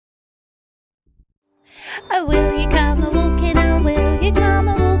Oh, will you come a-walking, oh, will you come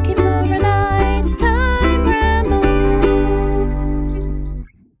a-walking for a nice time ramble?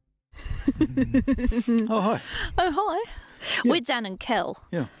 Oh, hi. Oh, hi. Yeah. We're Dan and Kel.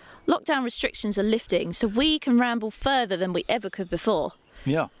 Yeah. Lockdown restrictions are lifting, so we can ramble further than we ever could before.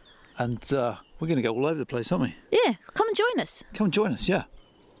 Yeah. And we're going to go all over the place, aren't we? Yeah, come and join us. Come and join us, yeah.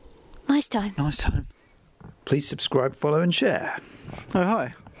 Nice time. Nice time. Please subscribe, follow and share. Oh,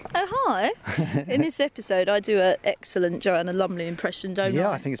 hi. Oh, hi. In this episode, I do an excellent Joanna Lumley impression, don't I?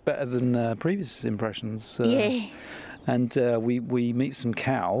 Yeah, I think it's better than previous impressions. Yeah. And we meet some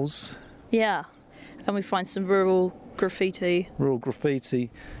cows. Yeah. And we find some rural graffiti. Rural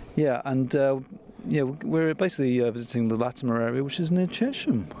graffiti. Yeah, and yeah, we're basically visiting the Latimer area, which is near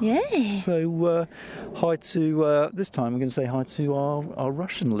Chesham. Yeah. So hi to, this time we're going to say hi to our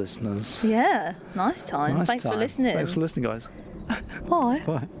Russian listeners. Yeah. Nice time. Nice Thanks time. for listening. Thanks for listening, guys. Hi.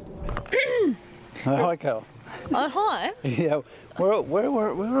 Bye. Hi, Cal. Oh, hi. Yeah, where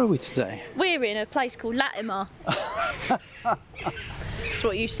are we today? We're in a place called Latimer. That's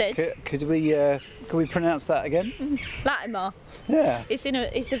what you said. Could we pronounce that again? Latimer. Yeah. It's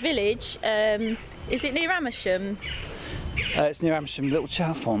a village. Is it near Amersham? It's near Amersham, Little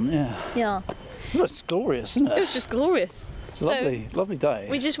Chalfont. Yeah. Yeah. Well, it's glorious, isn't it? It was just glorious. It's a lovely day.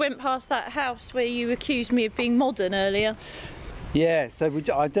 We just went past that house where you accused me of being modern earlier. Yeah. So I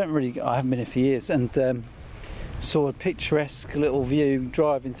haven't been here for years, and saw a picturesque little view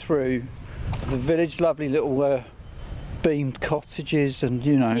driving through the village. Lovely little beamed cottages, and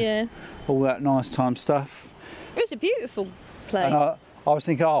Yeah. all that nice time stuff. It was a beautiful place. And I was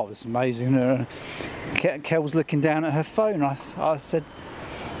thinking, oh, this is amazing. Kel was looking down at her phone. I said,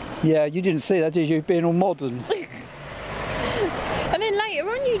 yeah, you didn't see that, did you? Being all modern. And then later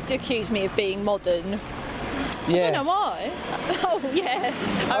on you'd accuse me of being modern. Yeah. I don't know why. Oh, yeah.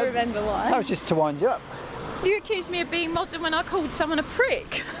 I remember why. That was just to wind you up. You accused me of being modern when I called someone a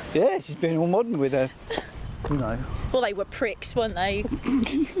prick. Yeah, she's being all modern with her. Well, they were pricks, weren't they?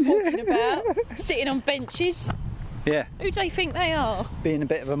 Walking about, sitting on benches. Yeah. Who do they think they are? Being a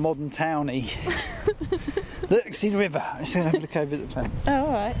bit of a modern townie. Look, see the river. Let's have a look over the fence. Oh,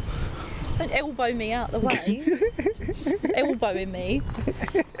 all right. Don't elbow me out the way. Just elbowing me.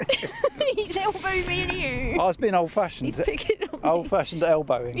 He's elbowing me in here. I was being old-fashioned. He's picking on me. Old-fashioned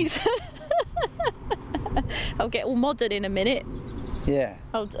elbowing. I'll get all modern in a minute. Yeah.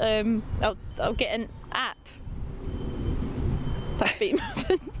 I'll get an app. That's being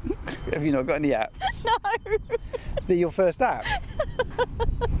modern. Have you not got any apps? No. To be your first app?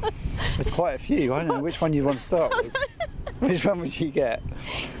 There's quite a few. I don't know which one you want to start with. Which one would you get?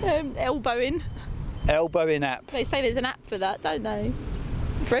 Elbowing. Elbowing app. They say there's an app for that, don't they?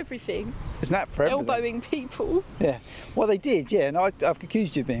 For everything. There's an app for everything. Elbowing people. Yeah. Well, they did, yeah. And I've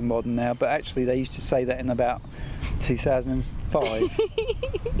accused you of being modern now, but actually they used to say that in about 2005.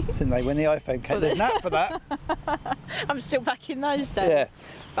 Didn't they? When the iPhone came. There's an app for that. I'm still back in those days. Yeah.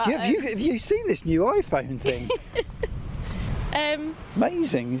 But, Have you seen this new iPhone thing?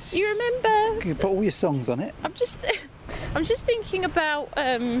 Amazing. You remember? You can put all your songs on it. I'm just thinking about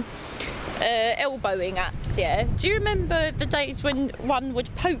elbowing apps. Yeah. Do you remember the days when one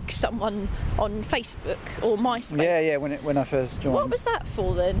would poke someone on Facebook or MySpace? Yeah. When I first joined. What was that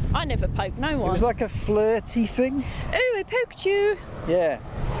for then? I never poked no one. It was like a flirty thing. Oh, I poked you. Yeah.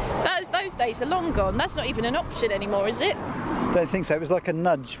 Those days are long gone. That's not even an option anymore, is it? Don't think so. It was like a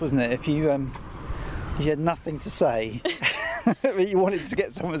nudge, wasn't it? If you had nothing to say, but you wanted to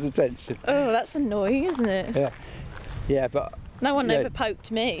get someone's attention. Oh, that's annoying, isn't it? Yeah. Yeah, but no one ever poked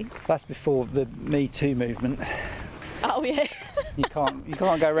me. That's before the Me Too movement. Oh yeah. You can't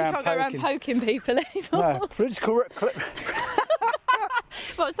go around poking people anymore. No, political.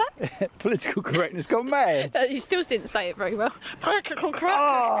 What was that? Political correctness gone mad. You still didn't say it very well. Political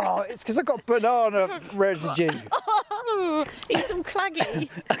correctness. Oh, it's because I got banana residue. Oh, he's all claggy.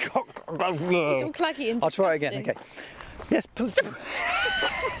 He's all claggy and I'll try again. Okay. Yes, political.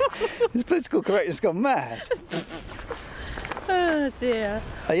 This political correctness gone mad. Oh dear.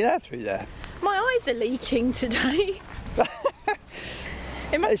 Are you there through there? My eyes are leaking today.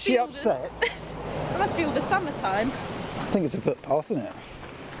 It must Is she upset? It must be all the summertime. I think it's a footpath, isn't it?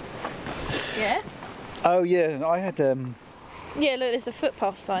 Yeah. Oh yeah, I had Yeah, look, there's a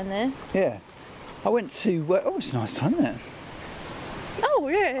footpath sign there. Yeah. I went to oh, it's a nice sun, isn't it? Oh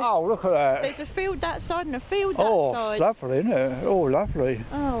yeah. Oh, look at that. There's a field that side and a field that Oh, side. it's lovely, isn't it? Oh, lovely.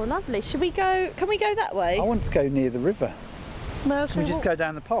 Oh, lovely. Should we go? Can we go that way? I want to go near the river. Well, Can we just go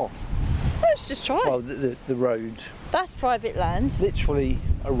down the path? Let's just try. Well, the road. That's private land. Literally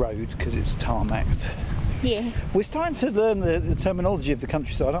a road because it's tarmacked. Yeah. We're starting to learn the terminology of the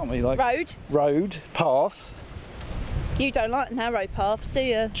countryside, aren't we? Like Road. road, path, You don't like narrow paths, do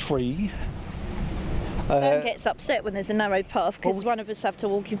you? tree. Dan gets upset when there's a narrow path because one of us have to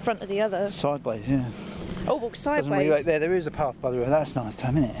walk in front of the other. Sideways, yeah. Or walk Doesn't really sideways. work there is a path, by the way. That's nice,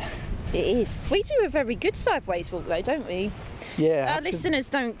 Tam, isn't it? It is. We do a very good sideways walk though, don't we? Yeah. Our listeners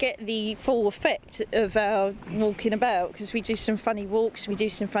don't get the full effect of our walking about because we do some funny walks, we do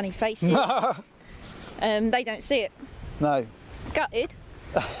some funny faces. They don't see it. No. Gutted.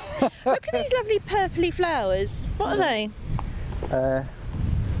 Look at these lovely purpley flowers. What are they?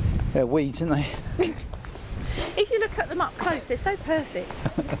 They're weeds, aren't they? If you look at them up close, they're so perfect.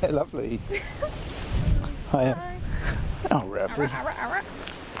 They're lovely. Hiya. Oh, Reverie.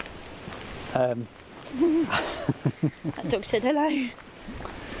 That dog said hello.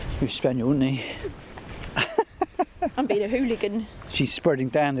 You're Spaniel, isn't he? I'm being a hooligan. She's spreading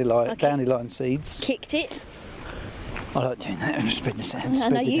dandelion seeds. Kicked it. I like doing that. Spread the sand. I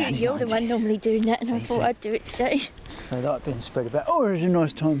Spread know the you're the dandelions. one normally doing that, and I See, thought see. I'd do it today. I like being spread about. Oh, it was a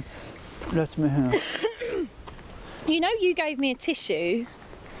nice time. Let me have. You know, you gave me a tissue.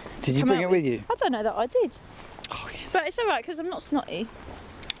 Did you Come bring out it with you? I don't know that I did, Oh, yes. but it's all right because I'm not snotty.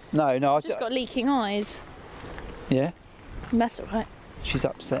 No, I've just got leaking eyes. Yeah, And that's all right. she's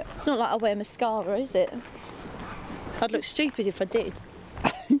upset. It's not like I wear mascara, is it? I'd look stupid if I did.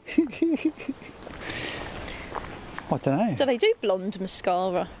 I don't know. Do they do blonde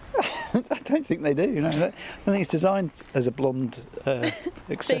mascara? I don't think they do. No, I don't think it's designed as a blonde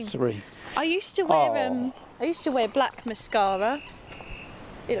accessory. I used to wear Oh. I used to wear black mascara.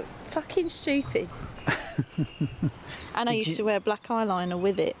 It looked fucking stupid. And I Did used you- to wear black eyeliner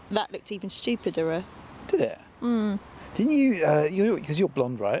with it. That looked even stupider. Did it? Didn't you? Because you're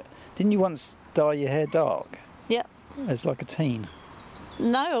blonde, right? Didn't you once dye your hair dark Yep. as like a teen?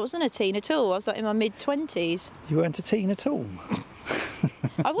 No, I wasn't a teen at all. I was like in my mid-20s. You weren't a teen at all.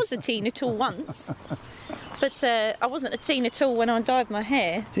 I was a teen at all once. But I wasn't a teen at all when I dyed my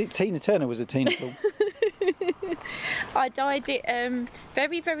hair. Tina Turner was a teen at all. I dyed it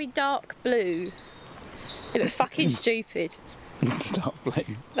very, very dark blue. It looked fucking stupid. Dark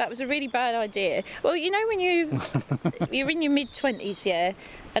blue. That was a really bad idea. Well, you know when you're in your mid-20s, yeah,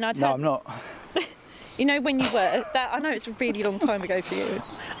 and I'd No, had, I'm not. you know when you were, that I know it's a really long time ago for you.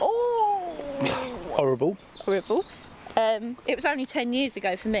 Oh, Horrible. horrible. It was only 10 years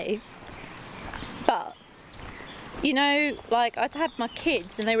ago for me. But, you know, like I'd had my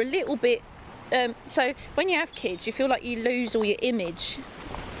kids and they were a little bit, so when you have kids, you feel like you lose all your image.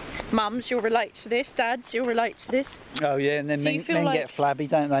 Mums, you'll relate to this. Dads, you'll relate to this. Oh yeah, and then So you men, feel men like- get flabby,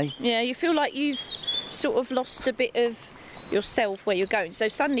 don't they? Yeah, you feel like you've sort of lost a bit of yourself where you're going. So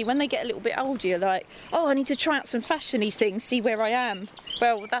suddenly when they get a little bit older, you're like, oh, I need to try out some fashion-y things, see where I am.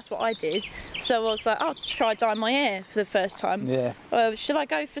 Well, that's what I did. So I was like, I'll try dyeing my hair for the first time. Yeah. Shall I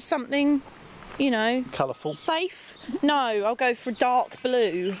go for something, you know, Colourful. safe? No, I'll go for dark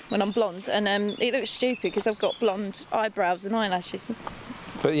blue when I'm blonde. And it looks stupid because I've got blonde eyebrows and eyelashes.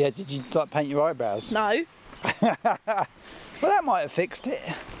 But yeah, did you like paint your eyebrows? No. Well, that might have fixed it.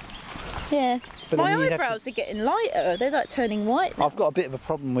 Yeah. But My then you'd have to- eyebrows are getting lighter. They're like turning white now. I've got a bit of a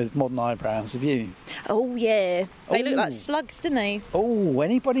problem with modern eyebrows. Have you? Oh yeah, they look like Ooh. slugs, don't they? Oh,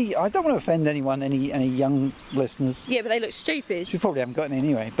 anybody? I don't want to offend anyone, any young listeners. Yeah, but they look stupid. We probably haven't got any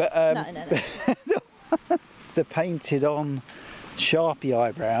anyway. But No. the painted-on Sharpie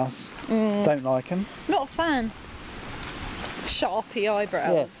eyebrows, don't like them. Not a fan. Sharpie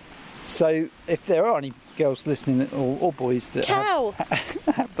eyebrows. Yeah. So if there are any girls listening or boys that Cow.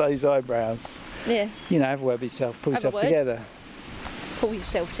 have those eyebrows, Yeah. you know, have a word with yourself, pull Have a yourself word. together. Pull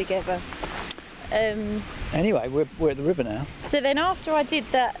yourself together. Anyway, we're at the river now. So then after I did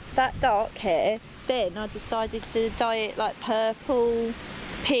that dark hair, then I decided to dye it like purple,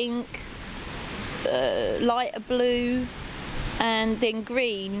 pink, lighter blue, and then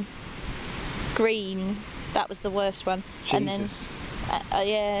green. Green. That was the worst one. Jesus. And then,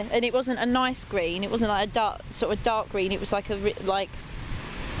 yeah, and it wasn't a nice green. It wasn't like a dark green. It was like like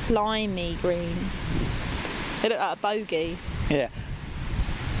limey green. It looked like a bogey. Yeah.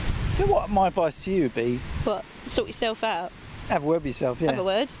 You know what my advice to you would be? But sort yourself out. Have a word with yourself, yeah. Have a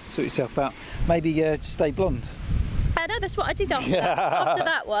word. Sort yourself out. Maybe just stay blonde. I know that's what I did after that. After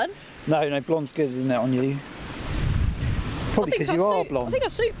that one. No, blonde's good, isn't it, on you? Probably because you are blonde. I think I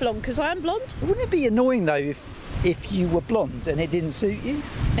suit blonde because I am blonde. Wouldn't it be annoying though if you were blonde and it didn't suit you?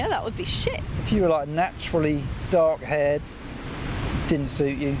 Yeah, that would be shit. If you were like naturally dark haired, didn't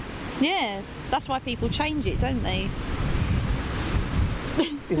suit you. Yeah, that's why people change it, don't they?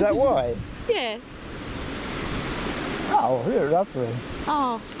 Is that why? Yeah. Oh, you're lovely.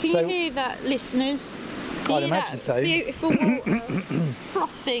 Oh, can So- you hear that, listeners? See I'd imagine that so. beautiful water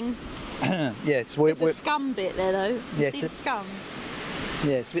frothing. Yes, There's a scum bit there though. Yes, See the scum?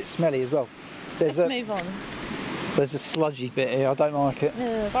 yeah, it's a bit smelly as well. Let's move on. There's a sludgy bit here. I don't like it.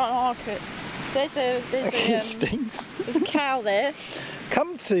 Yeah, I don't like it. It stinks. There's a cow there.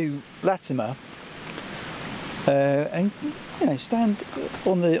 Come to Latimer and stand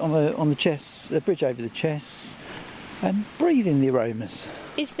on the chess, the bridge over the chess, and breathe in the aromas.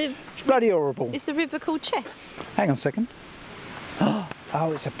 Is the It's bloody horrible. Is the river called Chess? Hang on a second.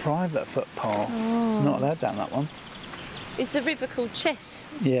 Oh, it's a private footpath. Not allowed down that one. Is the river called Chess?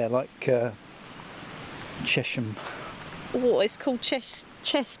 Yeah, like Chesham. Oh, it's called Chess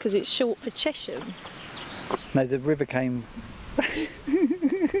because it's short for Chesham. No, the river came.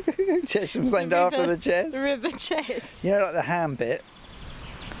 Chesham's named after the chess. The river Chess. You know, like the ham bit.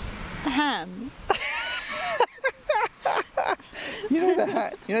 Ham. You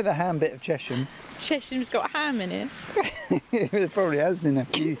know the ham bit of Chesham. Chesham's got ham in it. It probably has in a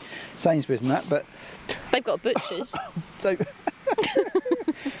few Sainsbury's and that, but They've got butchers. so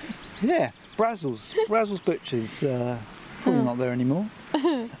yeah, Brazzle's Butchers probably not there anymore.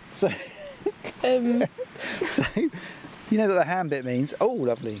 So so you know what the ham bit means? Oh,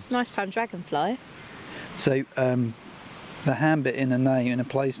 lovely. Nice time, dragonfly. So the ham bit in a name, in a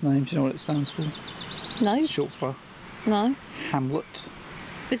place name, do you know what it stands for? No. It's short for No. Hamlet.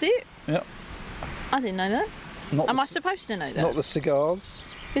 Is it? Yep. I didn't know that. Not Am the I supposed to know that? Not the cigars.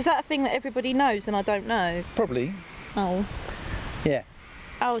 Is that a thing that everybody knows and I don't know? Probably. Oh. Yeah.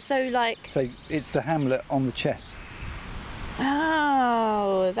 Oh, so like. So it's the Hamlet on the chess.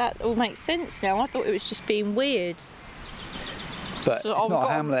 Oh, that all makes sense now. I thought it was just being weird. But So it's I've not a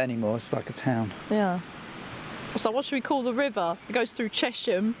got- hamlet anymore, it's like a town. Yeah. So what should we call the river? It goes through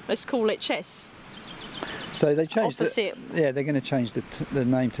Chesham. Let's call it Chess. So they changed Opposite. Yeah, they're going to change the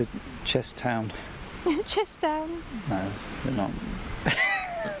name to Chess Town. Chess Town. No, they're not.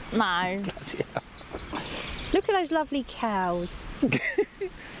 No. Look at those lovely cows. Do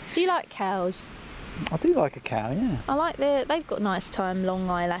you like cows? I do like a cow, yeah. I like they've got nice time long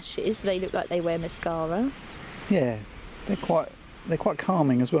eyelashes. They look like they wear mascara. Yeah, they're quite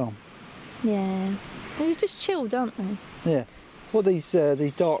calming as well. Yeah. They're just chilled, aren't they? Yeah. What are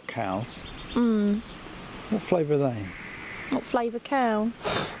these dark cows? What flavour are they? What flavour cow?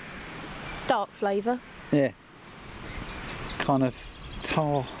 Dark flavour. Yeah. Kind of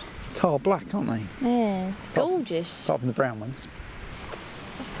tar black, aren't they? Yeah. Gorgeous. Apart from the brown ones.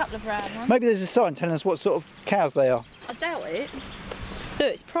 There's a couple of brown ones. Maybe there's a sign telling us what sort of cows they are. I doubt it.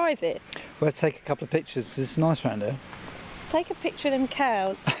 Look, it's private. We'll have to take a couple of pictures. It's nice round here. Take a picture of them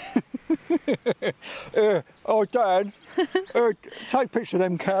cows. Oh, Dad, take a picture of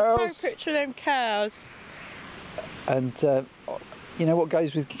them cows. Take a picture of them cows. And you know what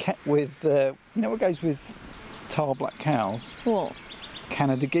goes with tar black cows? What?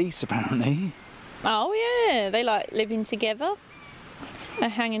 Canada geese, apparently. Oh yeah, they like living together. They're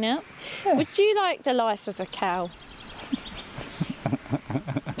hanging out. Yeah. Would you like the life of a cow?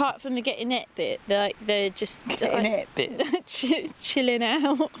 Apart from the getting it bit, they're just chilling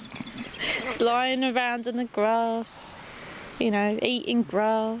out, lying around in the grass, you know, eating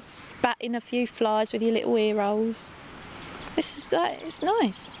grass, batting a few flies with your little ear rolls. It's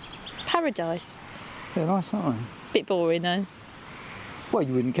nice, paradise. They're nice, aren't they? Bit boring though. Well,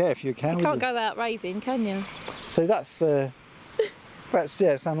 you wouldn't care if you were a cow. You would can't go out raving, can you? So that's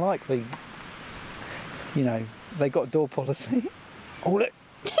it's unlikely. You know, they got a door policy. Oh look,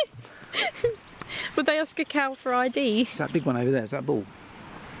 Would they ask a cow for ID? is that big one over there? Is that a bull?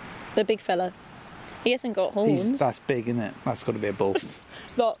 The big fella. He hasn't got horns. That's big, isn't it? That's got to be a bull.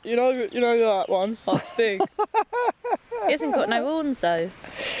 That, you know that one. That's big. He hasn't got no horns though.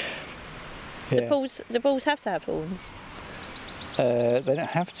 Yeah. The bulls have to have horns, They don't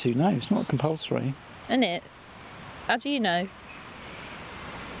have to. No, it's not compulsory. isn't it? How do you know?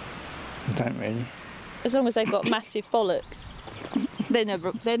 I don't really. As long as they've got massive bollocks, then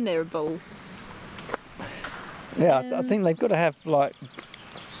they're a bull. Yeah, I think they've got to have like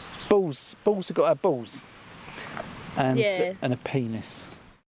balls. Balls have got to have balls, and Yeah. and a penis.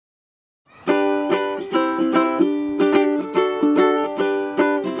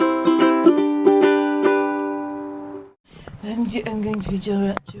 I'm going to be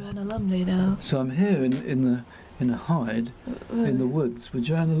Joanna Lumley now. So I'm here in a hide in the woods with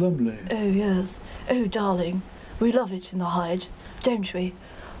Joanna Lumley. Oh, yes. Oh, darling. We love it in the hide, don't we?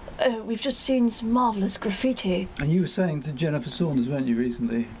 Oh, we've just seen some marvellous graffiti. And you were saying to Jennifer Saunders, weren't you,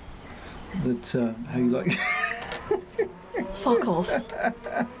 recently, that how you like. Fuck off.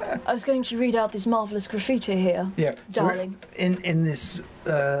 I was going to read out this marvellous graffiti here. Yeah, Darling. So in this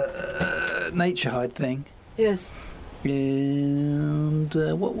nature hide thing, Yes. And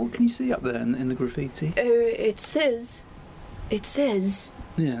what can you see up there in the graffiti? Oh, it says,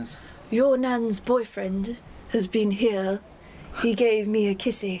 Yes. your Nan's boyfriend has been here. He gave me a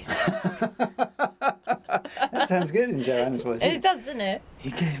kissy. That sounds good in Joanna's voice. It does, doesn't it?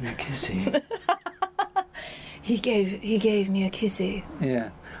 He gave me a kissy. He gave me a kissy. Yeah.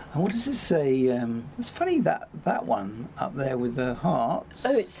 And what does it say? It's funny that one up there with the hearts.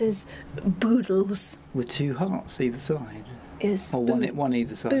 Oh, it says boodles. With 2 hearts either side. Yes. Or one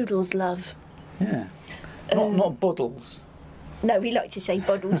either side. Boodles love. Yeah. Not bottles. No, we like to say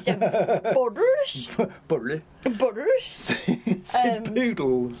bottles, don't we? Bottles? Bottles. Bottles?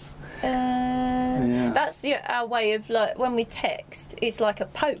 Poodles. Yeah. That's our way of, like, when we text, it's like a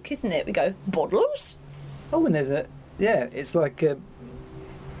poke, isn't it? We go, bottles? Oh, and there's it's like,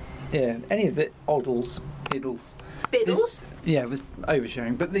 any of the oddles, piddles. Biddles? It was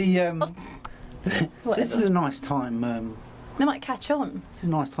oversharing. But this is a nice time, They might catch on. this is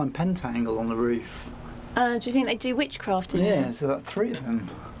a nice time pentangle on the roof. Do you think they do witchcraft in Yeah, there? there's like 3 of them.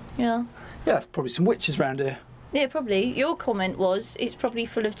 Yeah. Yeah, there's probably some witches around here. Yeah, probably. Your comment was, it's probably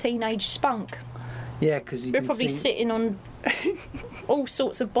full of teenage spunk. Yeah, because you We're can probably see... sitting on all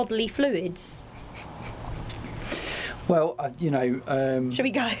sorts of bodily fluids. Well, Shall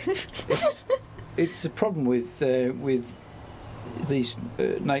we go? it's a problem with these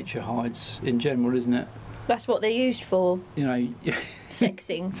nature hides in general, isn't it? That's what they're used for. You know,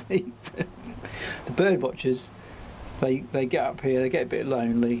 Sexing. the bird watchers, they get up here, they get a bit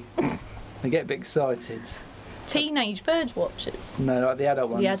lonely, they get a bit excited. Teenage bird watchers. No, like the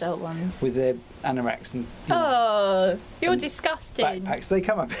adult ones. The adult ones. With their anoraks and Oh, you're and disgusting. backpacks. They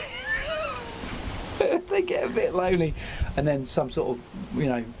come up. They get a bit lonely, and then some sort of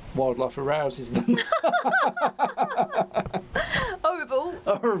wildlife arouses them. Horrible.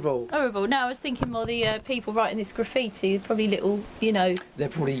 Horrible. Horrible. No, I was thinking more the people writing this graffiti, probably little, They're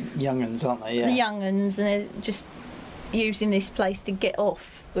probably young'uns, aren't they? Yeah. the young uns, and they're just using this place to get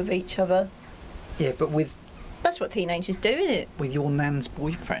off with each other. Yeah, but with That's what teenagers do, isn't it? your Nan's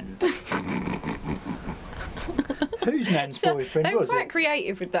boyfriend. Whose Nan's boyfriend they were was quite it?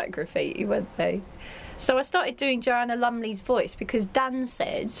 creative with that graffiti, weren't they? So I started doing Joanna Lumley's voice because Dan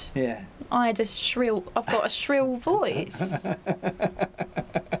said Yeah. I've got a shrill voice.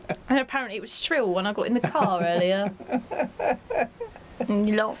 And apparently it was shrill when I got in the car earlier. And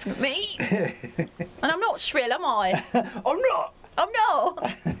you're laughing at me. And I'm not shrill, am I? I'm not. I'm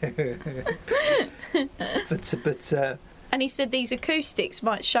not. But And he said these acoustics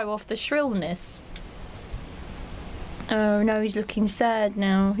might show off the shrillness. Oh no, he's looking sad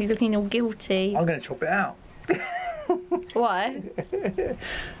now. He's looking all guilty. I'm going to chop it out. Why?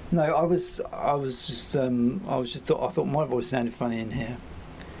 No, I thought my voice sounded funny in here.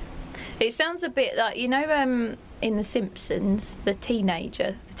 It sounds a bit like, in The Simpsons, the teenage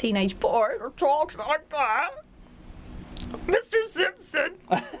boy that talks like that. Mr. Simpson.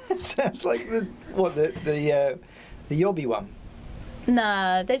 Sounds like the Yobby one.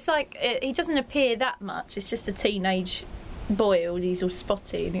 Nah, there's like, he doesn't appear that much. It's just a teenage boy, and he's all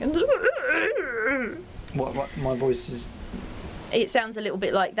spotty. And he goes, What my voice is. it sounds a little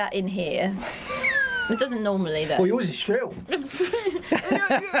bit like that in here. It doesn't normally, though. Well, yours is shrill. You're a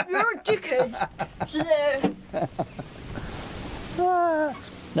dickhead. No,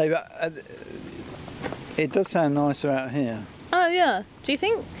 but it does sound nicer out here. Oh yeah. Do you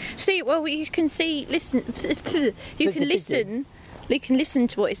think? See, well, you can listen. You can listen. You can listen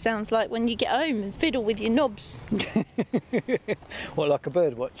to what it sounds like when you get home and fiddle with your knobs. What, like a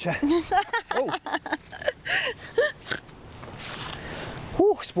bird watcher? Oh.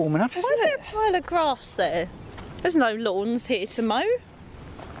 Oh, it's warming up, isn't Why is there it? a pile of grass there? There's no lawns here to mow.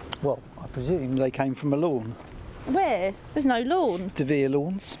 Well, I presume they came from a lawn. Where? There's no lawn. De Vere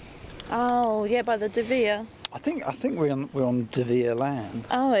lawns. Oh yeah, by the De Vere. I think we're on De Vere land.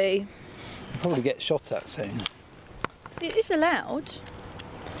 Oh, We'll probably get shot at soon. it is allowed.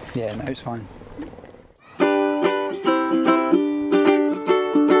 Yeah, no, it's fine.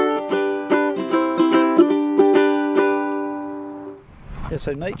 Yeah,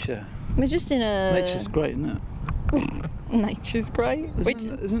 so nature. We're just in a. Nature's great, isn't it? Nature's great.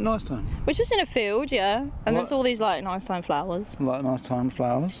 Isn't it nice time? We're just in a field, yeah, and there's What? all these like nice time flowers, Like nice time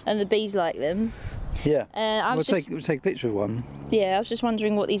flowers. and the bees like them. Yeah. I was We'll take a picture of one. I was just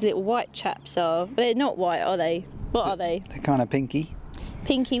wondering what these little white chaps are. They're not white, are they? What are they? They're kind of pinky.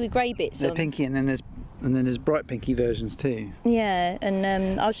 Pinky with grey bits They're on. pinky, and then there's bright pinky versions too. Yeah,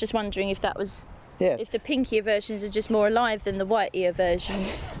 and I was just wondering if that was Yeah. if the pinkier versions are just more alive than the whiteier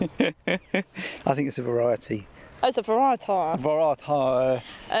versions. I think it's a variety. Oh, it's a variety. Variety.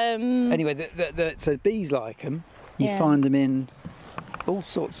 Anyway, so bees like them. You Yeah. find them in all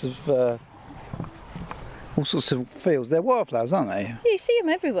sorts of fields. They're wildflowers, aren't they? You see them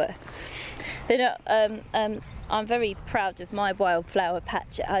everywhere. They're not, I'm very proud of my wildflower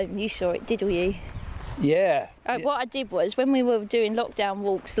patch at home. You saw it, didn't you? Yeah. What I did was, when we were doing lockdown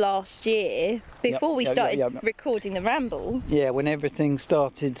walks last year, before we started recording the ramble, Yeah, when everything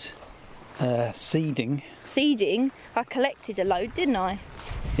started seeding. seeding, I collected a load, didn't I?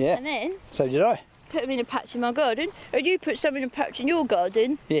 Yeah. And then So did I. put them in a patch in my garden, and you put some in a patch in your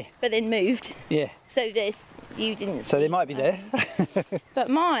garden, Yeah. but then moved. Yeah. So this, you didn't So see they might be there. But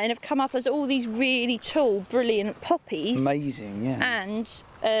mine have come up as all these really tall, brilliant poppies. Amazing, yeah. And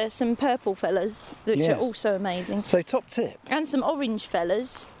some purple fellas, which Yeah. are also amazing. So top tip. And some orange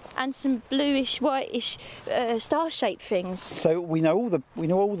fellas. And some bluish, whitish, star-shaped things. So we know all the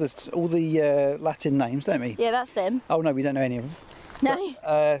Latin names, don't we? Yeah, that's them. Oh no, we don't know any of them.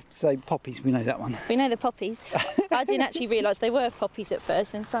 No, So poppies, we know that one. we know the poppies. I didn't actually realise they were poppies at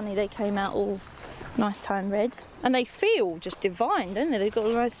first, and suddenly they came out all nice time red. And they feel just divine, don't they? They've got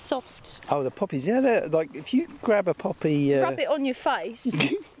a nice soft... Oh, the poppies, yeah. They're like if you grab a poppy, Rub it on your face,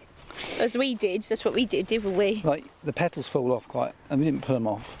 as we did. That's what we did, didn't we? like the petals fall off quite, and we didn't pull them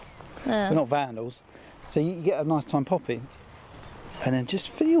off. We're not vandals. So you get a nice time poppy, and then just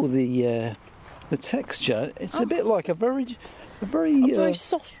feel the texture. It's a bit like a very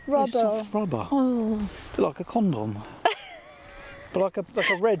soft rubber. soft rubber, Oh, a bit like a condom, but like a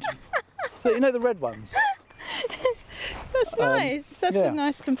red. So you know the red ones. that's nice. That's yeah. a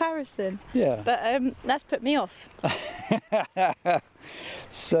nice comparison. Yeah. But that's put me off.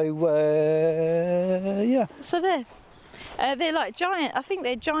 So yeah. So there. They're like giant. I think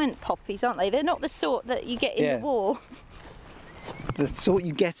they're giant poppies, aren't they? They're not the sort that you get in Yeah. the war. The sort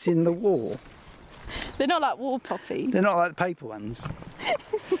you get in the war. They're not like war poppies. They're not like the paper ones.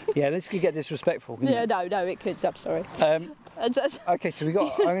 Yeah, this could get disrespectful. couldn't Yeah, it? no, it could. I'm sorry. Okay, so we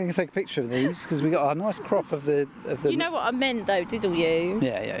got. I'm going to take a picture of these because we got a nice crop of the. You know what I meant, though, didn't you?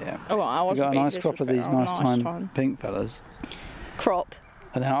 Yeah. Oh, well, I We wasn't got a being nice crop of these disrespectful. nice time pink fellas, crop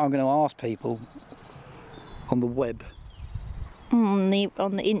and then I'm going to ask people on the web on the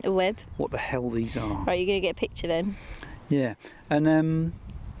interweb. what the hell these are. Right, you're gonna get a picture then. Yeah, and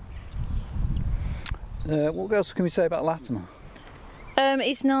what else can we say about Latimer?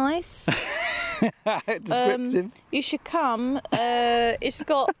 It's nice. Descriptive. You should come. It's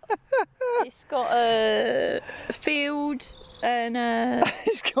got a field and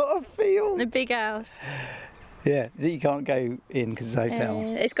It's got a field. a big house. Yeah, that you can't go in because it's a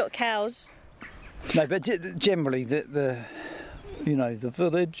hotel. It's got cows. No, but generally the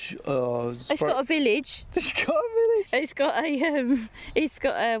village. It's got a village. It's got a village. It's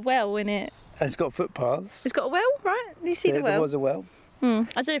got a well in it. And it's got footpaths. It's got a well, right? You see the well? There was a well. I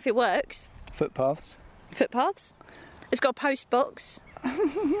don't know if it works. Footpaths. Footpaths. It's got a post box.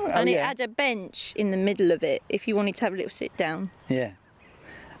 And it had a bench in the middle of it if you wanted to have a little sit down. Yeah.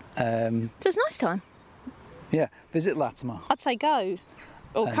 So it's a nice time. Yeah. Visit Latimer. I'd say go.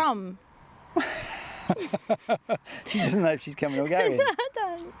 Or come. She doesn't know if she's coming or going. I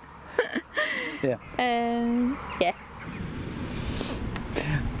don't. Yeah. Yeah.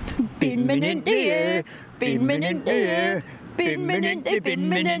 Bin minute year. Bin minute year. Bin minute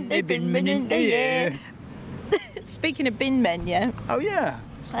year. Speaking of bin men, yeah. Oh yeah.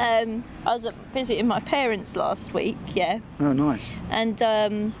 I was visiting my parents last week, yeah. Oh nice.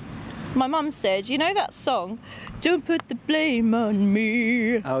 And my mum said, you know that song, "Don't put the blame on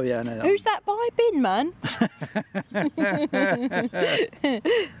me." Oh yeah, I know that. Who's that by? Bin Man.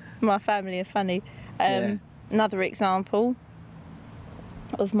 My family are funny. Yeah. Another example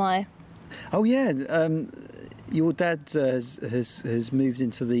of my... Oh yeah. Your dad has moved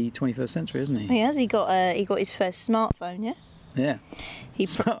into the 21st century, hasn't he? He has. He got his first smartphone, yeah? Yeah.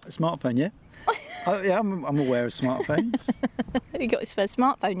 Smartphone, yeah. Oh yeah, I'm aware of smartphones. He got his first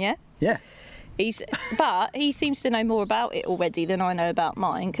smartphone, yeah? Yeah. But he seems to know more about it already than I know about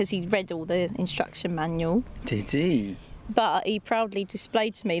mine because he read all the instruction manual. Did he? But he proudly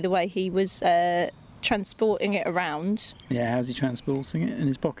displayed to me the way he was transporting it around Yeah. How's he transporting it in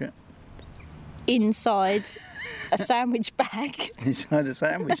his pocket? inside a sandwich bag. Inside a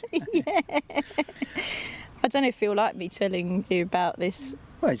sandwich. Yeah. I don't know if you'll like me telling you about this.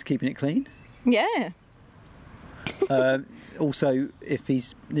 Well, he's keeping it clean. Yeah. Also, if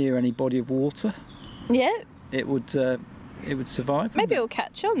he's near any body of water, Yeah. it would survive. Maybe wouldn't it'll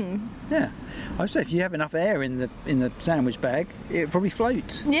catch on. it? Yeah. I would say if you have enough air in the sandwich bag, it would probably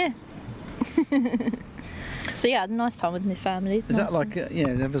float. Yeah. So yeah, I had a nice time with my family. Is that like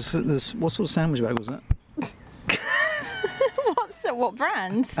what sort of sandwich bag was that? So what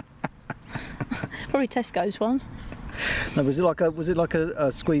brand? Probably Tesco's one. No, was it like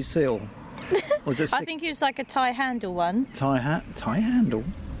a squeeze seal? Or was it I think it was like a tie handle one. tie handle?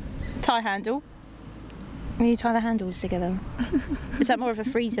 Tie handle. When you tie the handles together. Is that more of a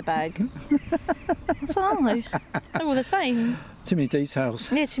freezer bag? I don't know. They're all the same. Too many details.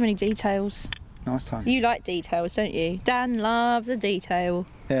 Yeah, too many details. Nice time. You like details, don't you? Dan loves a detail.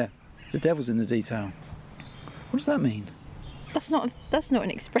 Yeah, the devil's in the detail. What does that mean? That's not an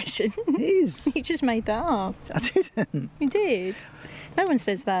expression. It is. You just made that up. I didn't. You did. No one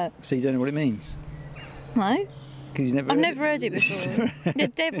says that. So you don't know what it means? No. Because you never. I've never heard it before. The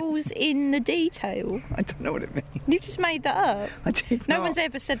devil's in the detail. I don't know what it means. You just made that up. I did No not. one's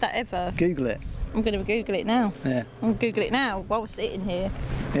ever said that ever. Google it. I'm going to Google it now. Yeah. I'm going to Google it now while we're sitting here.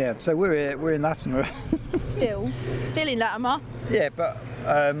 Yeah. So we're in Latimer. Still in Latimer. Yeah, but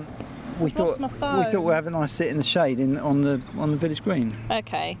we I've lost my phone. we'd have a nice sit in the shade on the village green.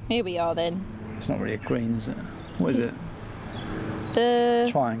 Okay, here we are then. It's not really a green, is it? What is it? The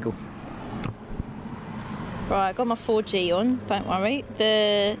Triangle. Right, I got my 4G on, don't worry.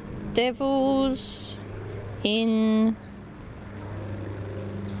 The devil's in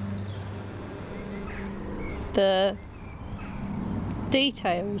the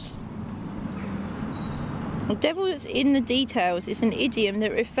details. The devil's in the details is an idiom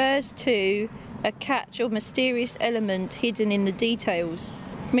that refers to a catch or mysterious element hidden in the details,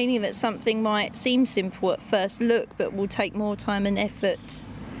 meaning that something might seem simple at first look but will take more time and effort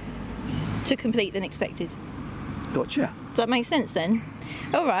to complete than expected. Gotcha. Does that make sense then?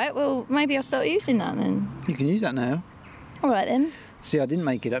 Alright, well maybe I'll start using that then. You can use that now. Alright then. See, I didn't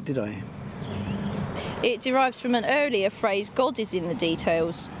make it up, did I? It derives from an earlier phrase, God is in the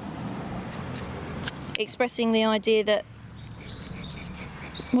details, expressing the idea that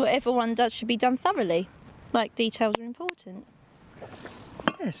whatever one does should be done thoroughly. Like, details are important.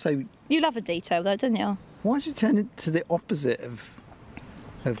 Yeah, so You love a detail though, don't you? why has it turned into the opposite of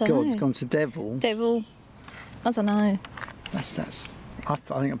God? Dunno. It's gone to devil. Devil, I don't know. That's I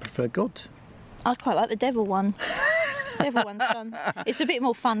think I prefer God. I quite like the devil one. Devil one's fun. It's a bit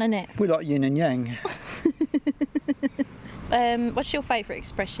more fun, isn't it? We like yin and yang. What's your favourite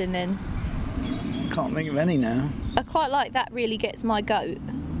expression then? Can't think of any now. I quite like that really gets my goat.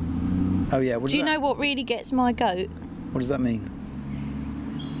 Oh yeah, Do you know what really gets my goat? What does that mean?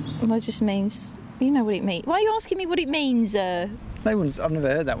 Well, it just means, you know what it means. Why are you asking me what it means? No one's. I've never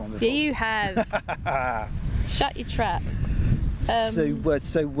heard that one before. Yeah, you have. Shut your trap.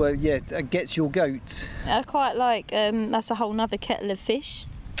 Gets your goat. I quite like, that's a whole nother kettle of fish.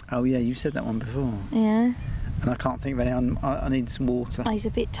 Oh yeah, you said that one before. Yeah. And I can't think of any. I need some water. Oh, he's a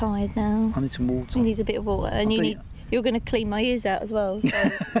bit tired now. I need some water. He needs a bit of water. And you're going to clean my ears out as well,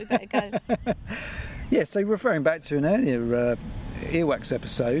 so we better go. Yeah, so referring back to an earlier earwax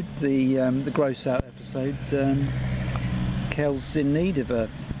episode, the gross out episode, Kel's in need of a.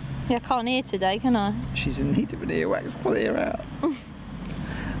 Yeah, I can't hear today, can I? She's in need of an earwax clear out.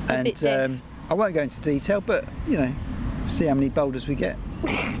 A bit deaf. I won't go into detail, but you know, see how many boulders we get.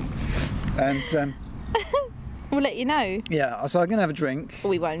 And We'll let you know. yeah, so I'm gonna have a drink. Or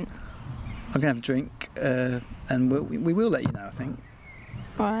we won't. I'm gonna have a drink, and we will let you know. I think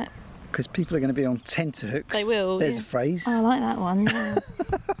Right. because people are going to be on tenterhooks. They will, There's yeah. a phrase. Oh, I like that one. Yeah.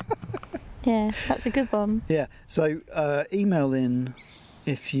 Yeah, that's a good one. Yeah. So email in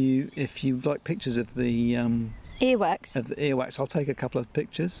if you like pictures of the Earwax. earwax. I'll take a couple of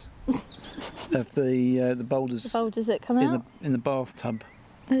pictures of the boulders The boulders that come out. in the bathtub.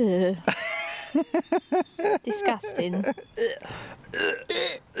 Ugh. Disgusting.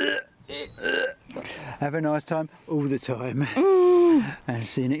 Have a nice time all the time. And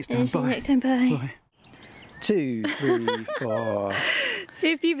see you next time. See you Bye. next time. Bye. Bye. 2, 3, 4.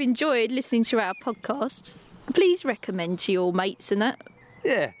 If you've enjoyed listening to our podcast, please recommend to your mates and that.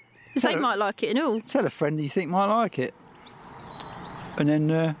 Yeah. 'Cause they might like it and all. Tell a friend you think might like it. And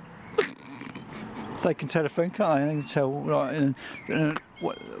then they can tell a friend, can't they? They can tell, right, and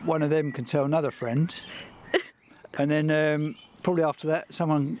one of them can tell another friend. And then probably after that,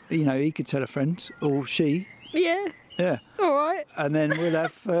 someone, he could tell a friend, or she. Yeah. Yeah. All right. And then we'll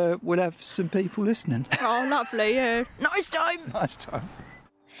have some people listening. Oh, lovely. Yeah. Nice time. Nice time.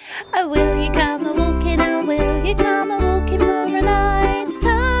 Oh, will you come a walking? Oh, will you come a walking?